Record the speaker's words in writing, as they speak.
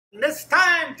It's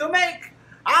time to make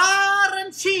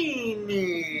arancini.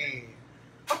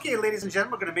 Okay, ladies and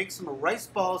gentlemen, we're going to make some rice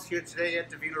balls here today at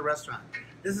Divino restaurant.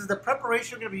 This is the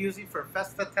preparation we're going to be using for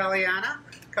Festa Italiana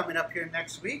coming up here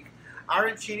next week.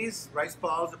 Arancini's rice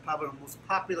balls are probably the most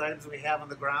popular items we have on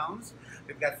the grounds.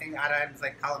 We've got other items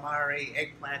like calamari,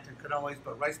 eggplant, and cannolis,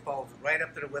 but rice balls right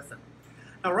up there with them.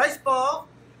 Now, rice ball,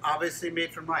 obviously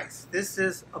made from rice. This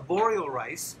is arboreal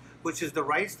rice, which is the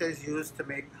rice that is used to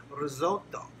make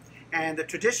risotto. And the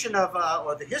tradition of,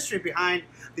 or the history behind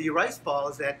the rice ball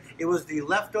is that it was the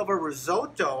leftover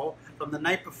risotto from the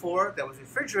night before that was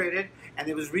refrigerated, and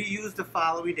it was reused the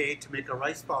following day to make a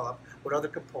rice ball up with other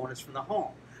components from the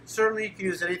home. Certainly you can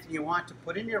use anything you want to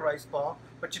put in your rice ball,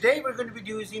 but today we're going to be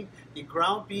using the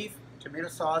ground beef, tomato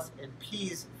sauce, and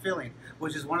peas filling,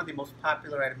 which is one of the most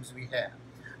popular items we have.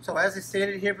 So as I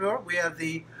stated here before, we have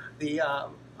the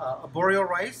arboreal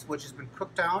rice, which has been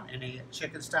cooked down in a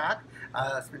chicken stock.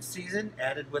 It's been seasoned,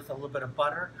 added with a little bit of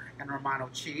butter and Romano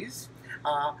cheese.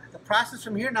 The process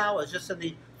from here now is just in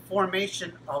the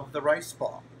formation of the rice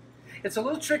ball. It's a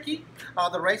little tricky.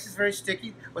 The rice is very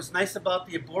sticky. What's nice about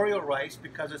the arboreal rice,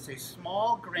 because it's a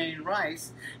small grain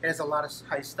rice, it has a lot of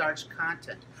high starch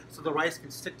content. So the rice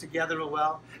can stick together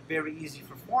well, very easy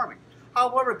for forming.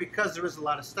 However, because there is a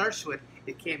lot of starch to it,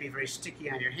 it can be very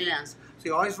sticky on your hands. So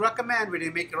you always recommend when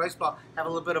you make your rice ball, have a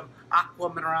little bit of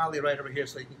aqua minerale right over here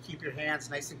so you can keep your hands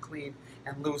nice and clean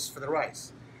and loose for the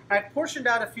rice. I've portioned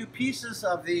out a few pieces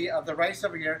of the rice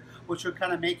over here, which will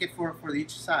kind of make it for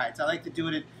each side. So I like to do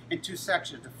it in two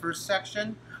sections. The first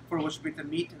section, for which will be the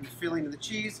meat and the filling of the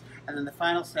cheese, and then the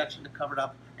final section to cover it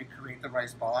up and create the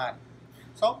rice ball out of it.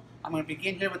 So I'm going to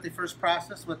begin here with the first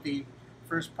process with the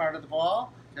first part of the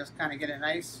ball. Just kind of get it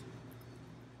nice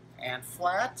and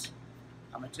flat.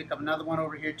 I'm going to take up another one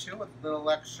over here too with a little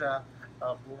extra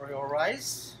arboreal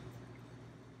rice.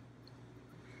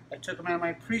 I took them out of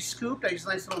my pre-scooped. I use a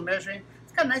nice little measuring.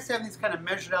 It's kind of nice to have these kind of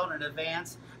measured out in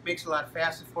advance. Makes it a lot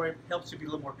faster for you. Helps you be a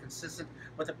little more consistent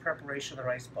with the preparation of the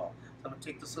rice ball. So I'm going to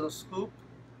take this little scoop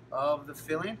of the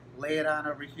filling, lay it on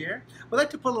over here. We like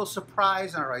to put a little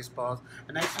surprise on our rice balls.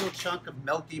 A nice little chunk of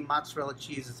melty mozzarella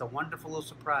cheese. It's a wonderful little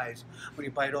surprise when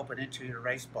you bite open into your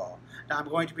rice ball. Now I'm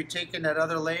going to be taking that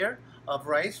other layer of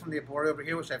rice from the arboreal over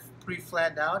here, which I've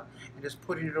pre-flattened out, and just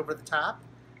putting it over the top.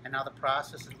 And now the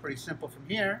process is pretty simple from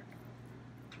here.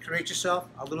 Create yourself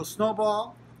a little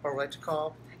snowball, or what I like to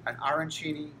call an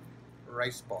arancini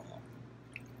rice ball.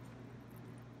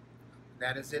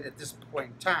 That is it at this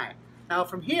point in time. Now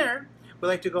from here, we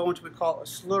like to go into what we call a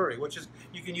slurry, which is,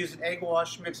 you can use an egg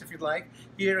wash mix if you'd like.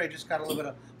 Here I just got a little bit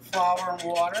of flour and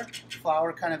water. The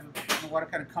water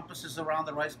kind of compasses around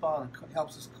the rice ball and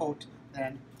helps us coat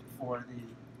then for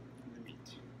the meat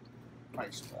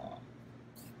rice ball.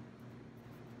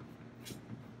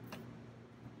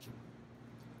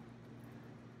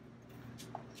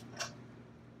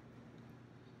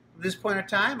 At this point in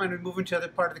time, I'm going to move into the other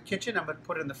part of the kitchen. I'm going to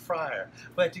put it in the fryer.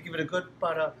 I like to give it a good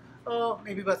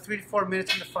maybe about 3 to 4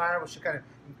 minutes in the fire, which kind of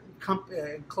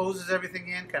encloses everything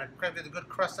in, kind of gives it a good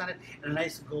crust on it, and a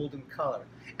nice golden color.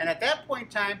 And at that point in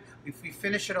time, we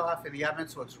finish it off in the oven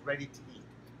so it's ready to eat.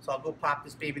 So I'll go pop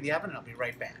this baby in the oven, and I'll be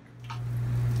right back.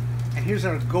 And here's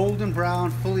our golden brown,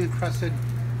 fully encrusted,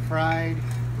 fried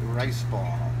rice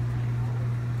ball.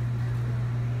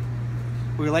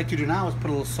 What we like to do now is put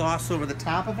a little sauce over the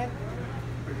top of it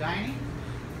for dining.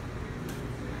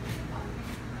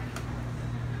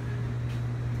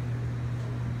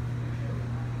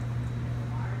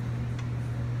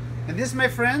 And this, my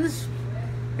friends,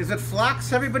 is what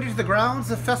flocks everybody to the grounds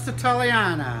of Festa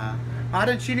Italiana.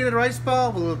 Arancini the rice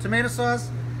ball with a little tomato sauce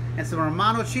and some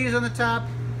Romano cheese on the top,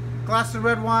 glass of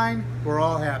red wine. We're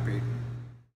all happy.